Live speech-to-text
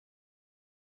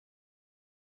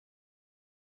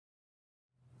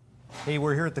Hey,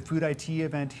 we're here at the Food IT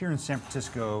event here in San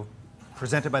Francisco,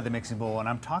 presented by the Mixing Bowl, and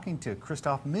I'm talking to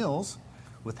Christoph Milz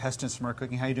with Hestan Smart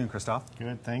Cooking. How you doing, Christoph?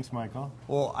 Good, thanks, Michael.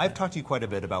 Well, I've talked to you quite a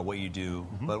bit about what you do,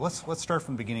 but let's start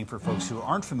from the beginning for folks who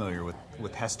aren't familiar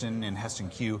with Hestan and Hestan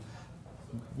Q.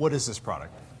 What is this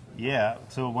product? Yeah,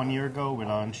 so 1 year ago we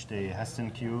launched a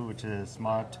Hestan Q, which is a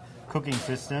smart cooking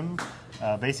system,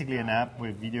 basically an app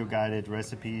with video-guided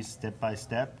recipes step by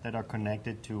step that are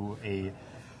connected to a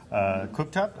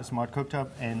cooktop, a smart cooktop,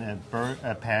 and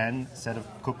a pan, set of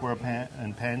cookware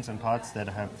pans and pots that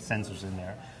have sensors in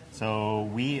there. So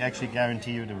we actually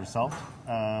guarantee you the result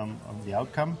of the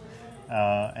outcome,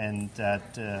 and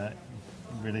that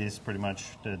really is pretty much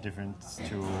the difference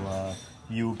to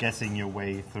you guessing your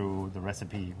way through the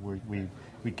recipe.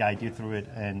 We guide you through it,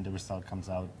 and the result comes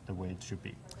out the way it should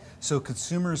be. So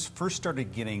consumers first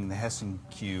started getting the Hestan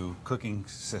Q cooking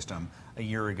system a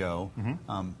year ago.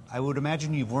 I would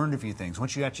imagine you've learned a few things.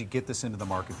 Once you actually get this into the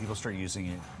market, people start using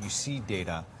it, you see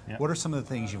data. Yeah. What are some of the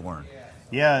things you've learned?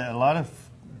 Yeah, a lot of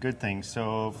good things.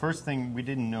 So first thing, we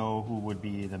didn't know who would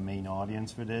be the main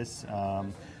audience for this.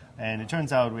 And it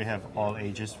turns out we have all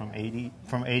ages from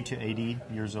 8 to 80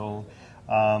 years old.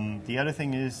 The other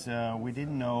thing is we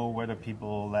didn't know whether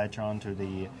people latch on to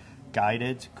the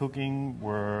guided cooking,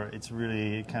 where it's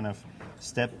really kind of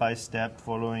step by step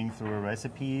following through a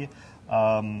recipe.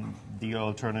 The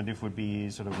alternative would be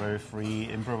sort of very free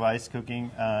improvised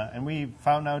cooking, and we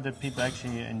found out that people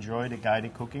actually enjoy the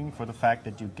guided cooking for the fact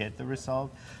that you get the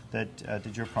result that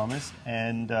you're promised,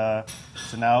 and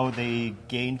so now they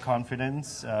gain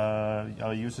confidence,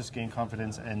 our users gain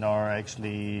confidence and are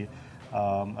actually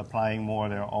applying more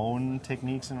their own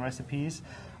techniques and recipes.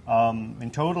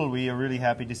 In total, we are really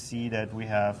happy to see that we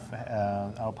have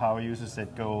our power users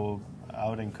that go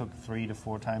out and cook 3 to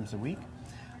 4 times a week.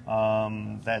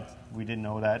 That we didn't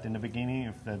know that in the beginning,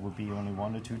 if that would be only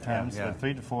 1 or 2 times. Yeah. But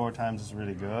 3 to 4 times is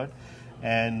really good.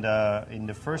 And in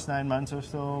the first 9 months or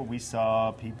so, we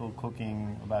saw people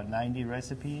cooking about 90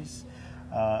 recipes.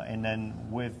 And then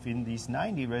within these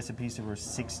 90 recipes, there were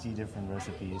 60 different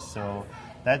recipes. So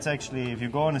that's actually, if you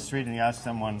go on the street and you ask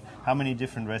someone, how many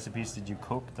different recipes did you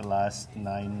cook the last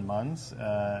 9 months?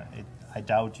 I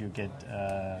doubt you get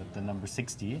the number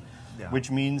 60, yeah.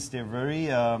 Which means they're very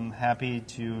happy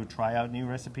to try out new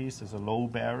recipes. There's a low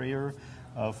barrier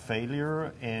of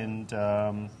failure, and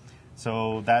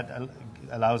so that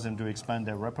allows them to expand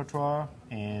their repertoire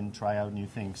and try out new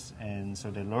things. And so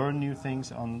they learn new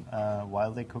things on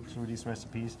while they cook through these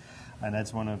recipes, and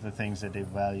that's one of the things that they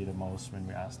value the most when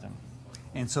we ask them.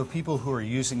 And so people who are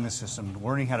using the system,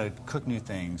 learning how to cook new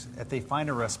things, if they find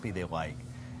a recipe they like,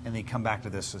 and they come back to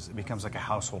this, it becomes like a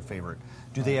household favorite.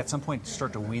 Do they at some point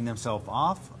start to wean themselves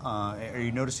off? Are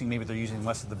you noticing maybe they're using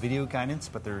less of the video guidance,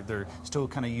 but they're still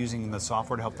kind of using the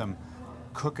software to help them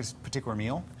cook a particular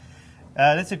meal?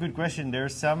 That's a good question. There are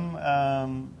some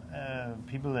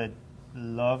people that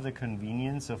love the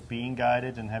convenience of being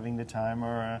guided and having the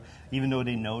timer, even though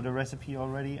they know the recipe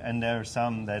already. And there are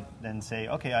some that then say,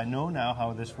 okay, I know now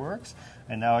how this works,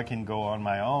 and now I can go on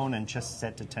my own and just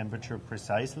set the temperature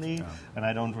precisely, and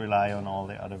I don't rely on all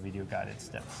the other video guided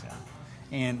steps. Yeah.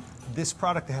 And this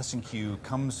product, the Hestan Q,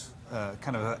 comes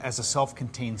kind of as a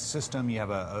self-contained system. You have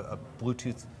a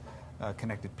Bluetooth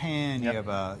connected pan.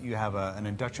 Yep. You have an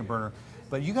induction burner.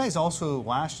 But you guys also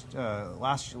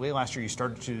late last year you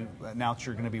started to announce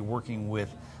you're going to be working with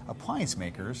appliance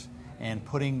makers and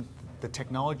putting the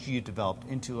technology you developed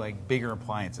into like bigger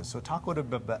appliances. So talk a little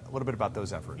bit about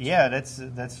those efforts. Yeah,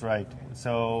 that's right.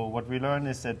 So what we learned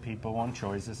is that people want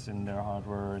choices in their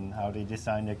hardware and how they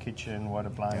design their kitchen, what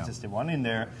appliances they want in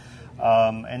there.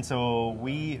 And so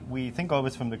we think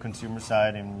always from the consumer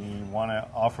side, and we want to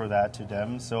offer that to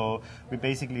them. So we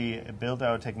basically build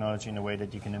our technology in a way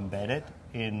that you can embed it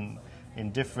in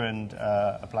different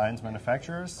appliance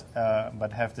manufacturers,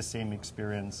 but have the same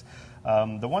experience.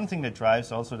 The one thing that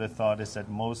drives also the thought is that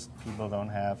most people don't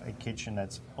have a kitchen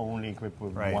that's only equipped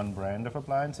with one brand of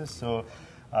appliances. So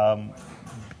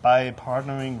by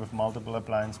partnering with multiple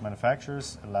appliance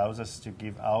manufacturers allows us to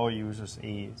give our users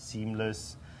a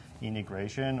seamless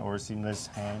integration or seamless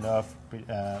handoff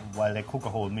while they cook a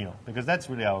whole meal, because that's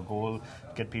really our goal,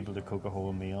 get people to cook a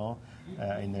whole meal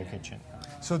in their kitchen.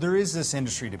 So there is this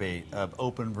industry debate of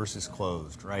open versus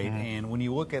closed, right? And when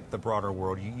you look at the broader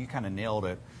world, you kind of nailed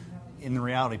it. In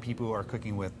reality, people who are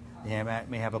cooking with, they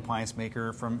may have appliance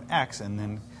maker from X and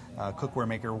then cookware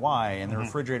maker Y, and the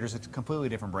refrigerators, it's a completely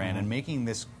different brand, and making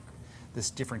this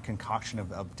different concoction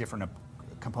of different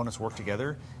components work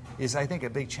together is, I think, a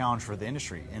big challenge for the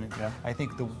industry. And I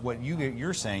think what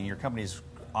you're saying, your company is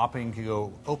opting to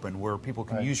go open, where people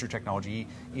can use your technology,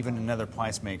 even another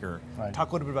appliance maker. Talk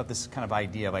a little bit about this kind of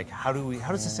idea of like how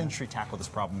does this industry tackle this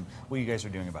problem? What you guys are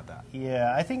doing about that?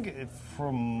 Yeah, I think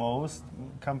for most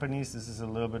companies, this is a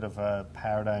little bit of a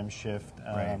paradigm shift,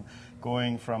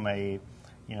 going from a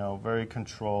very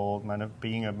controlled,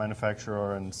 being a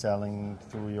manufacturer and selling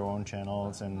through your own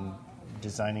channels and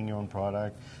designing your own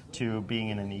product, to being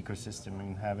in an ecosystem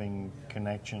and having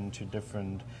connection to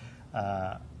different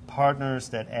partners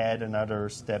that add another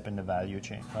step in the value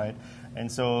chain, right?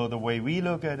 And so the way we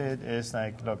look at it is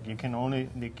like, look, you can only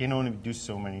do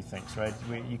so many things, right?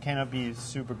 You cannot be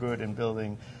super good in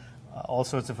building all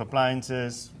sorts of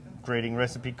appliances, creating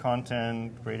recipe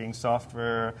content, creating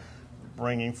software,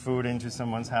 bringing food into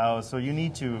someone's house. So you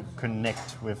need to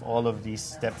connect with all of these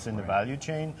steps in the value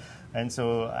chain. And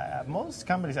so most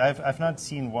companies, I've not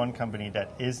seen one company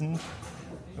that isn't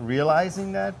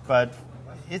realizing that, but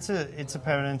it's a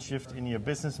paradigm shift in your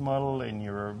business model, in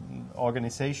your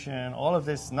organization, all of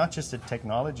this, not just the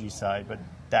technology side, but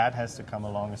that has to come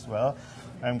along as well.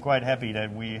 I'm quite happy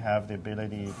that we have the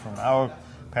ability from our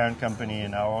parent company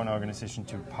and our own organization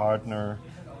to partner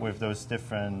with those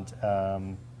different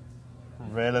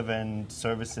relevant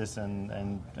services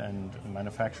and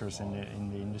manufacturers in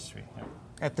the industry. Yeah.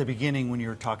 At the beginning, when you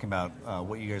were talking about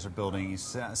what you guys are building, it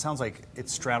sounds like it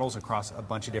straddles across a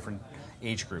bunch of different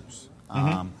age groups.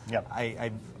 Yep.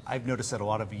 I've noticed that a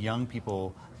lot of young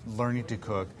people learning to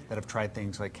cook that have tried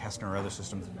things like Hestan or other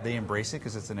systems, they embrace it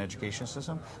because it's an education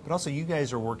system. But also you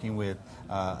guys are working with,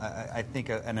 I think,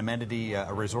 an amenity,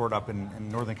 a resort up in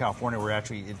Northern California where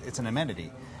actually it's an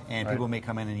amenity. And people may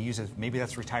come in and use it. Maybe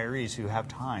that's retirees who have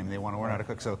time. They want to learn how to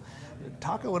cook. So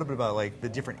talk a little bit about like the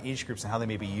different age groups and how they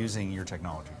may be using your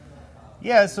technology.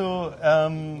 Yeah,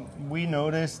 so we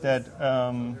noticed that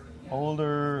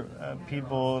older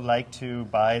people like to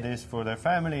buy this for their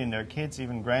family and their kids,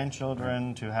 even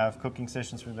grandchildren, to have cooking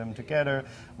sessions with them together.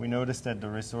 We noticed that the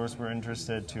resorts were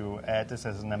interested to add this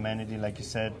as an amenity, like you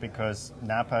said, because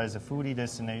Napa is a foodie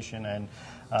destination, and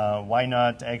why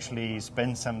not actually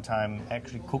spend some time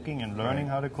actually cooking and learning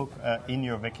how to cook in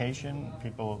your vacation?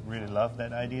 People really love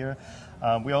that idea.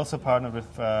 We also partnered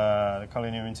with the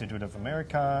Culinary Institute of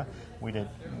America.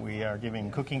 We are giving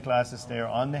cooking classes there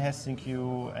on the Hestan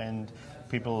Q, and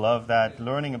people love that,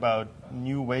 learning about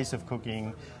new ways of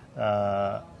cooking,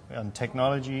 on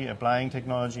technology, applying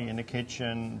technology in the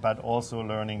kitchen, but also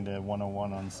learning the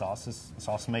 101 on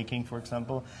sauce making, for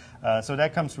example. So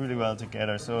that comes really well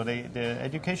together. So the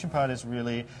education part is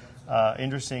really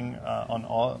interesting on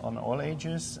all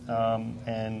ages,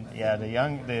 and yeah,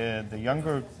 the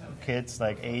younger kids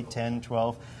like 8, 10,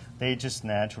 12, they just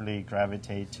naturally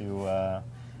gravitate to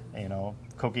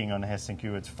cooking on Hestan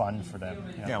Q. It's fun for them.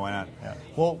 Yeah, why not? Yeah.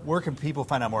 Well, where can people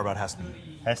find out more about Hestan?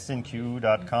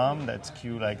 HestanQ.com. That's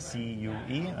Q like CUE,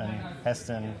 and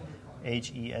Hestan,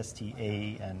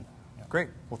 HESTAN. Great.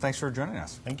 Well, thanks for joining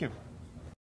us. Thank you.